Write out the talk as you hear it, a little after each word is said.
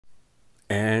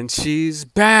And she's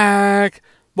back.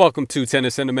 Welcome to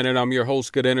Tennis in a Minute. I'm your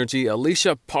host, Good Energy.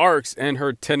 Alycia Parks and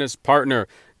her tennis partner,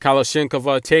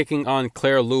 Kalashinkova, taking on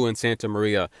Claire Liu in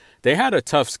Santamaria. They had a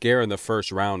tough scare in the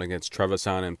first round against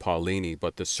Trevisan and Paulini,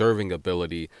 but the serving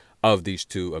ability of these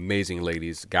two amazing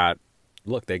ladies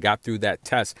they got through that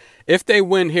test. If they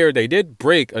win here, they did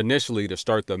break initially to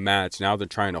start the match. Now they're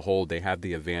trying to hold. They have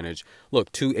the advantage. Look,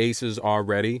 two aces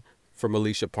already from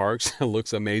Alycia Parks. It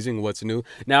looks amazing. What's new?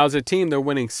 Now, as a team, they're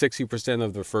winning 60%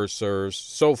 of their first serves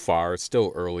so far. It's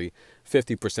still early.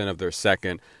 50% of their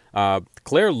second.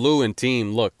 Claire Liu and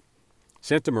team, look,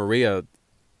 Santamaria,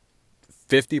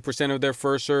 50% of their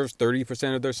first serves,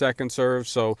 30% of their second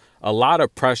serves. So a lot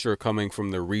of pressure coming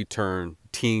from the return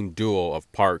team duo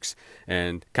of Parks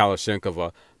and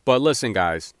Kalashinkova. But listen,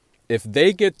 guys, if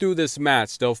they get through this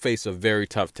match, they'll face a very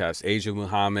tough test. Asia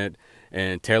Muhammad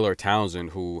and Taylor Townsend,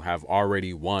 who have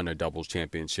already won a doubles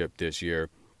championship this year.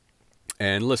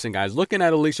 And listen, guys, looking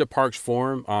at Alycia Parks'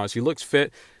 form, she looks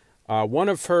fit. One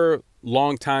of her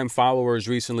longtime followers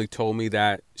recently told me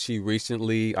that she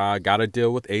recently got a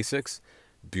deal with ASICS.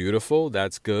 Beautiful.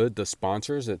 That's good. The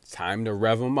sponsors, it's time to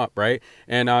rev them up, right?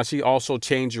 And she also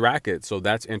changed racket. So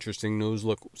that's interesting news.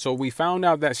 Look, so we found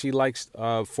out that she likes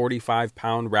a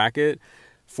 45-pound racket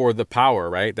for the power,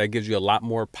 right? That gives you a lot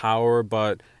more power,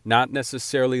 but not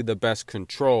necessarily the best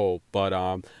control.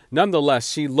 But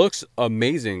nonetheless, she looks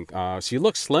amazing. She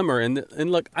looks slimmer. And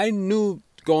look, I knew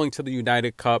going to the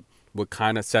United Cup would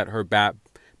kind of set her back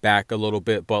a little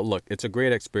bit. But look, it's a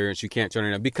great experience. You can't turn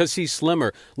it down because she's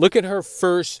slimmer. Look at her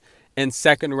first and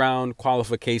second round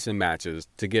qualification matches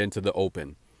to get into the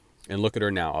Open. And look at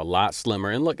her now, a lot slimmer.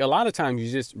 And look, a lot of times you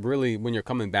just really, when you're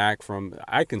coming back from,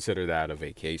 I consider that a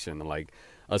vacation. Like,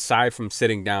 aside from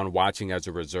sitting down watching as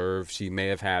a reserve, she may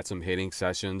have had some hitting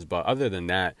sessions. But other than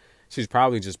that, she's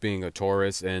probably just being a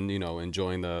tourist and,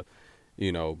 enjoying the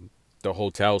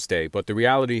hotel stay. But the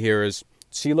reality here is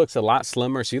she looks a lot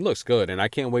slimmer. She looks good. And I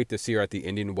can't wait to see her at the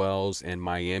Indian Wells and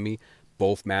Miami,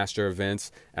 both master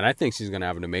events. And I think she's going to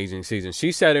have an amazing season.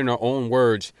 She said in her own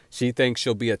words, she thinks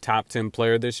she'll be a top 10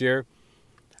 player this year.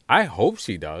 I hope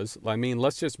she does. I mean,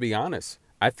 let's just be honest.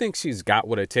 I think she's got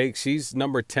what it takes. She's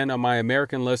number 10 on my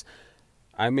American list.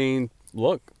 I mean,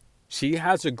 look, she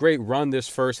has a great run this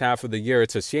first half of the year.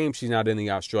 It's a shame she's not in the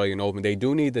Australian Open. They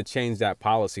do need to change that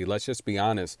policy. Let's just be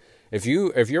honest. If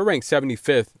you're ranked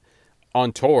 75th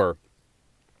on tour,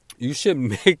 you should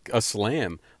make a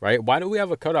slam, right? Why do we have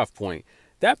a cutoff point?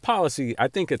 That policy, I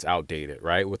think it's outdated,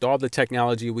 right? With all the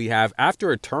technology we have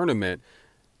after a tournament,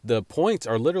 the points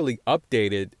are literally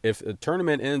updated. If a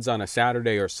tournament ends on a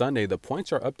Saturday or Sunday, the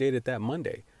points are updated that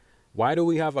Monday. Why do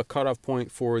we have a cutoff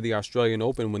point for the Australian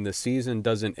Open when the season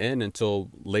doesn't end until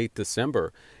late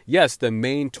December? Yes, the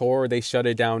main tour, they shut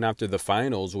it down after the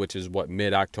finals, which is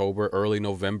mid-October, early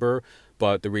November.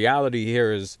 But the reality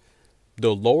here is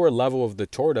the lower level of the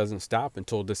tour doesn't stop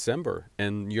until December.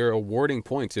 And you're awarding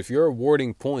points. If you're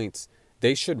awarding points,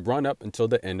 they should run up until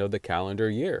the end of the calendar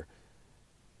year.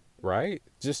 Right?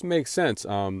 Just makes sense.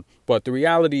 But the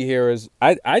reality here is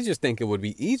I just think it would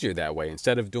be easier that way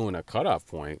instead of doing a cutoff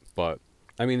point. But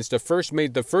I mean, it's the first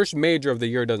major of the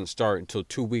year doesn't start until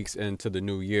 2 weeks into the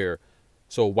new year.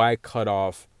 So why cut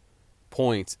off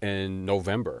points in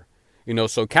November?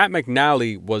 So Kat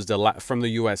McNally was from the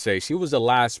USA. She was the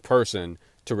last person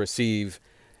to receive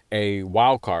a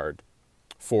wild card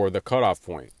for the cutoff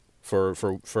point for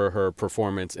her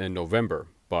performance in November.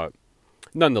 But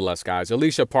nonetheless, guys,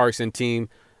 Alycia Parks and team,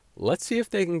 let's see if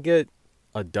they can get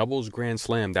a doubles grand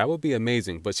slam. That would be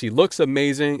amazing. But she looks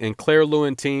amazing. And Claire Liu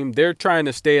and team, they're trying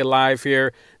to stay alive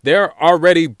here. They're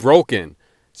already broken.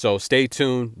 So stay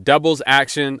tuned. Doubles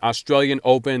action, Australian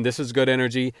Open. This is Good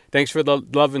Energy. Thanks for the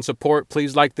love and support.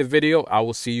 Please like the video. I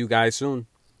will see you guys soon.